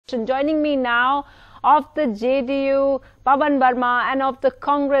Joining me now of the JDU, Pawan Verma, and of the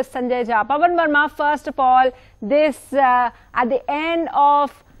Congress, Sanjay Jha. Pawan Verma, first of all, this at the end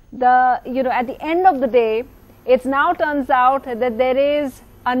of the day, it now turns out that there is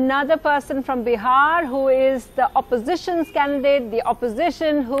another person from Bihar who is the opposition's candidate, the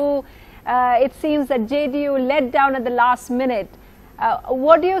opposition who it seems that JDU let down at the last minute.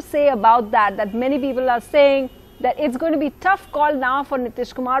 What do you say about that? That many people are saying that it's going to be a tough call now for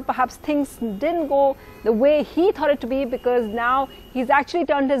Nitish Kumar. Perhaps things didn't go the way he thought it to be, because now he's actually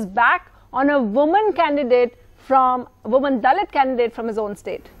turned his back on a woman Dalit candidate from his own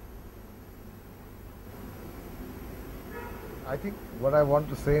state. I think what I want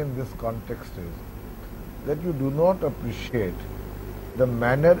to say in this context is that you do not appreciate the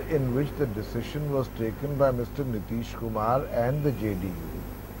manner in which the decision was taken by Mr. Nitish Kumar and the JDU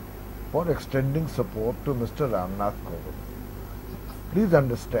for extending support to Mr. Ram Nath Kovind. Please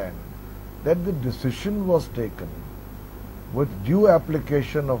understand that the decision was taken with due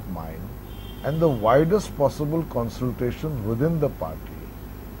application of mind and the widest possible consultation within the party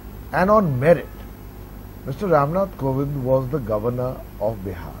and on merit. Mr. Ram Nath Kovind was the governor of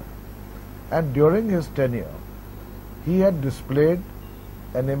Bihar, and during his tenure he had displayed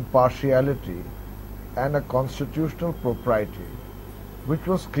an impartiality and a constitutional propriety which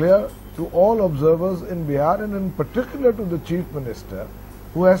was clear to all observers in Bihar, and in particular to the Chief Minister,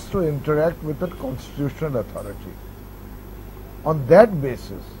 who has to interact with the constitutional authority. On that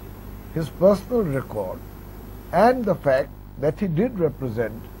basis, his personal record and the fact that he did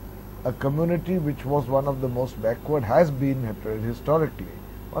represent a community which was one of the most backward, has been historically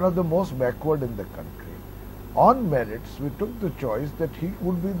one of the most backward in the country. On merits, we took the choice that he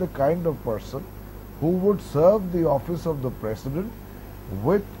would be the kind of person who would serve the office of the President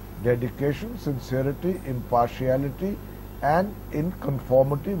with dedication, sincerity, impartiality, and in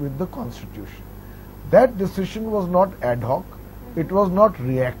conformity with the Constitution. That decision was not ad hoc, it was not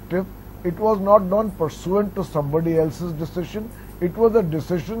reactive, it was not done pursuant to somebody else's decision. It was a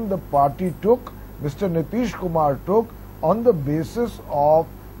decision the party took, Mr. Nitish Kumar took, on the basis of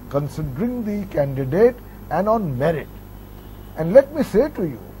considering the candidate and on merit. And let me say to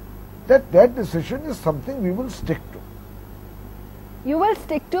you that that decision is something we will stick to. You will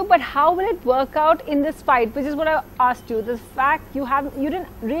stick to, but how will it work out in this fight? Which is what I asked you. The fact you didn't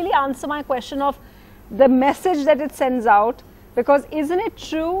really answer my question of the message that it sends out, because isn't it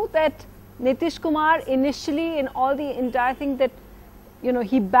true that Nitish Kumar initially in all the entire thing that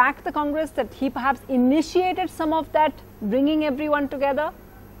he backed the Congress, that he perhaps initiated some of that bringing everyone together?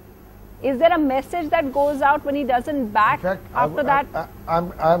 Is there a message that goes out when he doesn't back after that?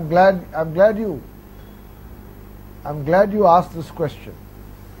 I'm glad you asked this question,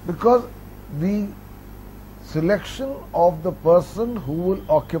 because the selection of the person who will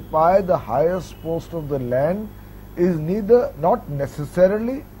occupy the highest post of the land is not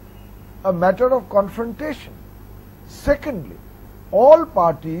necessarily a matter of confrontation. Secondly, all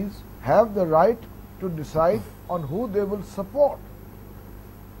parties have the right to decide on who they will support.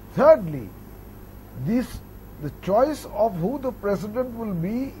 Thirdly, the choice of who the President will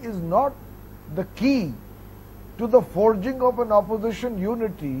be is not the key to the forging of an opposition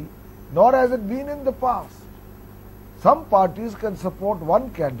unity, nor has it been in the past. Some parties can support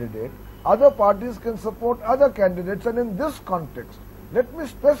one candidate, other parties can support other candidates, and in this context, let me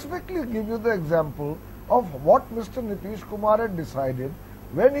specifically give you the example of what Mr. Nitish Kumar had decided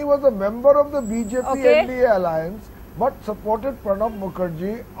when he was a member of the BJP NDA alliance but supported Pranab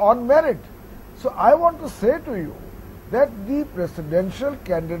Mukherjee on merit. So I want to say to you that the presidential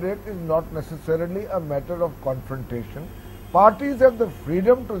candidate is not necessarily a matter of confrontation. Parties have the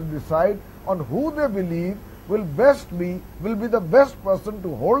freedom to decide on who they believe will be the best person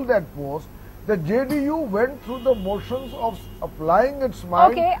to hold that post. The JDU went through the motions of applying its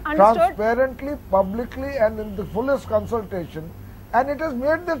mind transparently, publicly, and in the fullest consultation, and it has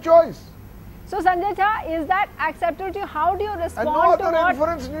made the choice. So Sanjay Jha, is that acceptable to you? How do you respond to what? And no other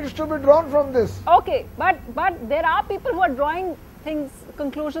inference needs to be drawn from this. Okay, but there are people who are drawing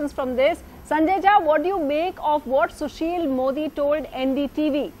conclusions from this. Sanjay Jha, what do you make of what Sushil Modi told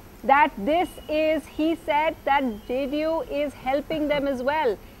NDTV? That he said that JDU is helping them as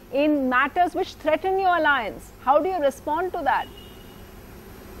well in matters which threaten your alliance. How do you respond to that?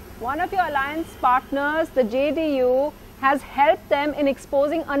 One of your alliance partners, the JDU, has helped them in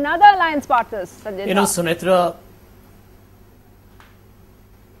exposing another alliance partners, Sanjay Jha. Sunitra,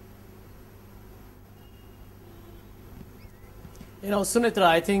 Sunitra,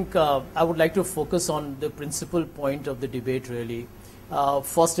 I think I would like to focus on the principal point of the debate really.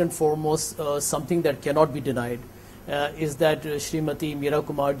 First and foremost, something that cannot be denied. is that Srimati Meira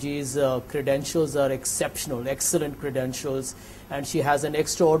Kumarji's credentials are exceptional, excellent credentials, and she has an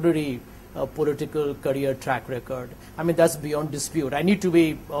extraordinary political career track record. I mean, that's beyond dispute. I need to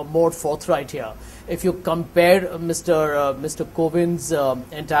be more forthright here. If you compare Mr. Kovind's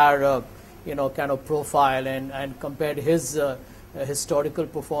entire kind of profile and compared his historical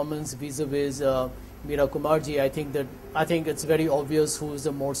performance vis-a-vis Meira Kumarji, I think it's very obvious who is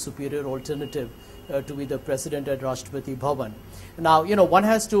the more superior alternative to be the president at Rashtrapati Bhavan. Now,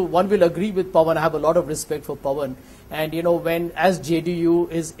 one will agree with Pawan. I have a lot of respect for Pawan. And, when as JDU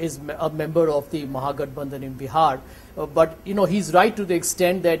is a member of the Mahagathbandhan in Bihar, but, he's right to the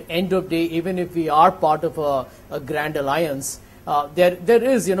extent that end of day, even if we are part of a grand alliance, there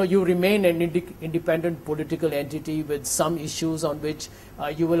is, you remain an independent political entity with some issues on which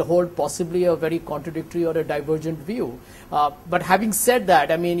you will hold possibly a very contradictory or a divergent view. But having said that,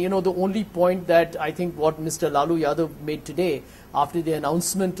 I mean, the only point that I think what Mr. Lalu Yadav made today after the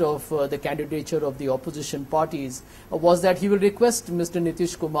announcement of the candidature of the opposition parties was that he will request Mr.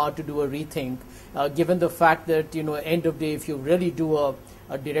 Nitish Kumar to do a rethink, given the fact that, end of day, if you really do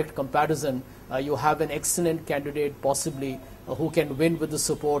a direct comparison, you have an excellent candidate possibly who can win with the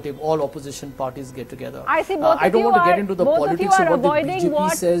support if all opposition parties get together. I see both I don't want to get into the politics of what the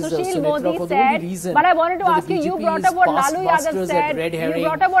BJP says, Sushil Modi Modi for the only reason. But I wanted to ask you, you brought up what Lalu Yadav said. You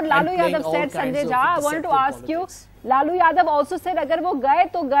brought up what Lalu Yadav said, Sanjay Jha. I wanted to ask you, Lalu Yadav also said, agar wo gaye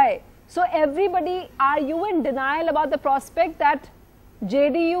to gaye. So everybody, are you in denial about the prospect that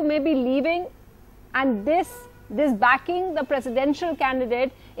JDU may be leaving and this backing the presidential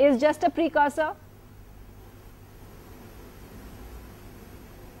candidate is just a precursor?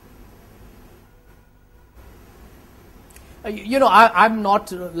 I'm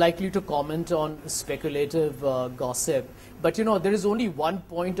not likely to comment on speculative gossip, but there is only one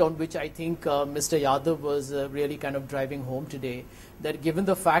point on which I think Mr. Yadav was really kind of driving home today, that given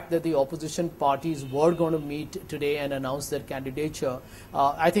the fact that the opposition parties were going to meet today and announce their candidature,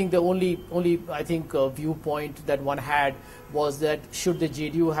 I think the only viewpoint that one had was that should the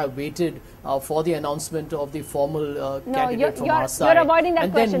JDU have waited for the announcement of the formal candidate from our side, you're avoiding that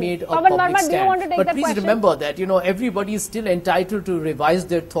and question. then made a Pawan public Verma, stand. do you want to take but that please question? remember that everybody is still entitled to revise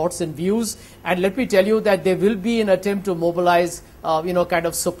their thoughts and views, and let me tell you that there will be an attempt to mobilize kind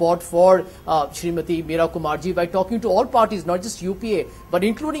of support for Srimati Meira Kumarji by talking to all parties, not just UPA, but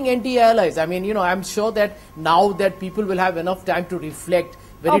including NDA allies. I mean, I'm sure that now that people will have enough time to reflect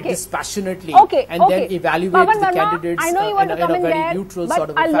very dispassionately and then evaluate Pawan the Verma, candidates I know you want in to come a in very there, neutral but sort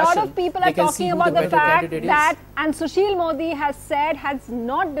of a lot fashion. of people are talking about the fact that, and Sushil Modi has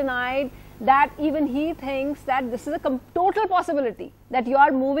not denied that even he thinks that this is a total possibility that you are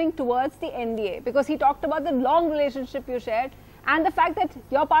moving towards the NDA, because he talked about the long relationship you shared and the fact that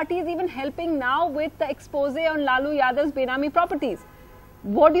your party is even helping now with the expose on Lalu Yadav's Benami properties.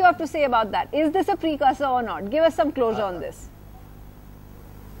 What do you have to say about that? Is this a precursor or not? Give us some closure on this.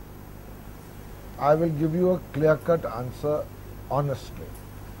 I will give you a clear-cut answer honestly.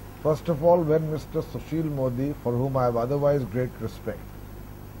 First of all, when Mr. Sushil Modi, for whom I have otherwise great respect,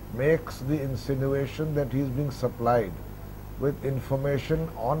 makes the insinuation that he is being supplied with information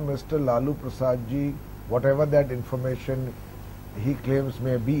on Mr. Lalu Prasad ji, whatever that information he claims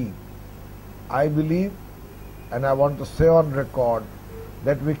may be, I believe, and I want to say on record,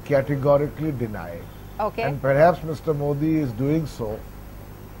 that we categorically deny it. Okay. And perhaps Mr. Modi is doing so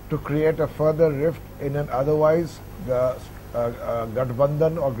to create a further rift in an otherwise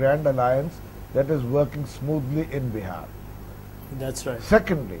Gathbandhan or Grand Alliance that is working smoothly in Bihar. That's right.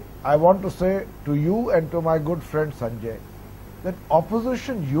 Secondly, I want to say to you and to my good friend Sanjay that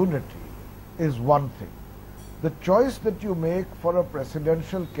opposition unity is one thing. The choice that you make for a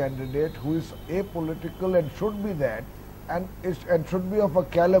presidential candidate who is apolitical and should be that and should be of a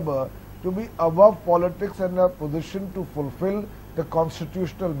caliber to be above politics and a position to fulfill the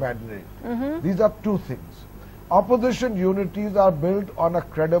constitutional mandate. These are two things. Opposition unities are built on a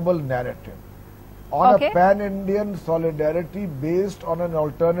credible narrative, on a pan-Indian solidarity based on an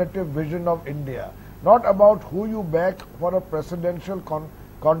alternative vision of India, not about who you back for a presidential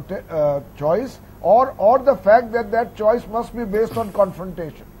choice or the fact that that choice must be based on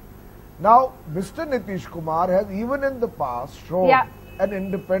confrontation. Now, Mr. Nitish Kumar has even in the past shown an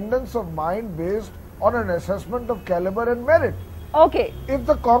independence of mind based on an assessment of caliber and merit. Okay. If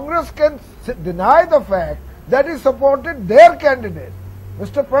the Congress can deny the fact that he supported their candidate,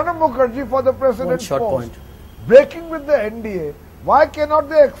 Mr. Pranab Mukherjee, for the president's post, breaking with the NDA, why cannot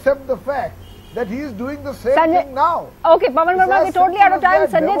they accept the fact that he is doing the same thing now? Okay, Pawan Verma, we're totally out of time.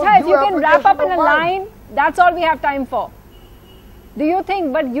 Sanjay Jha, if you can wrap up in a line, that's all we have time for. Do you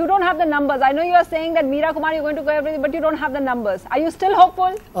think, but you don't have the numbers. I know you are saying that Meira Kumar, you're going to go everything, but you don't have the numbers. Are you still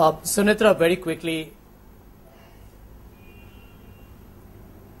hopeful? Sunitra, very quickly.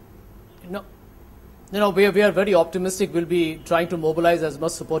 No, we are very optimistic. We'll be trying to mobilize as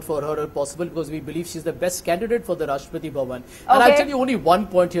much support for her as possible because we believe she's the best candidate for the Rashtrapati Bhavan. And I'll tell you only one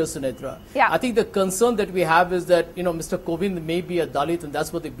point here, Sunitra. Yeah. I think the concern that we have is that, Mr. Kovind may be a Dalit and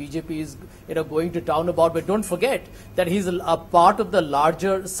that's what the BJP is, going to town about. But don't forget that he's a part of the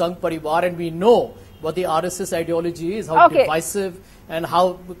larger Sangh Parivar, and we know what the RSS ideology is, how divisive and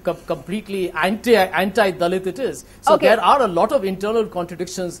how completely anti-Dalit it is. So there are a lot of internal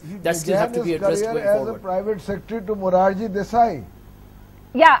contradictions that still have to be addressed going forward. As a private secretary to Morarji Desai.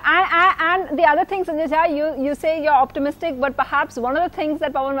 Yeah, and the other thing, Sanjay Jha, you say you're optimistic, but perhaps one of the things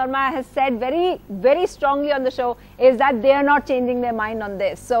that Pawan Verma has said very, very strongly on the show is that they are not changing their mind on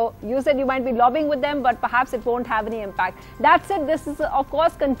this. So you said you might be lobbying with them, but perhaps it won't have any impact. That's it. This is, of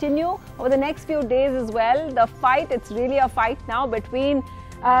course, continue over the next few days as well. The fight, it's really a fight now between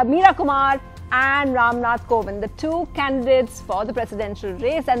Meira Kumar and Ram Nath Kovind, the two candidates for the presidential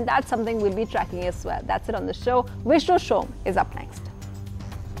race, and that's something we'll be tracking as well. That's it on the show. Vishnu Shom is up next.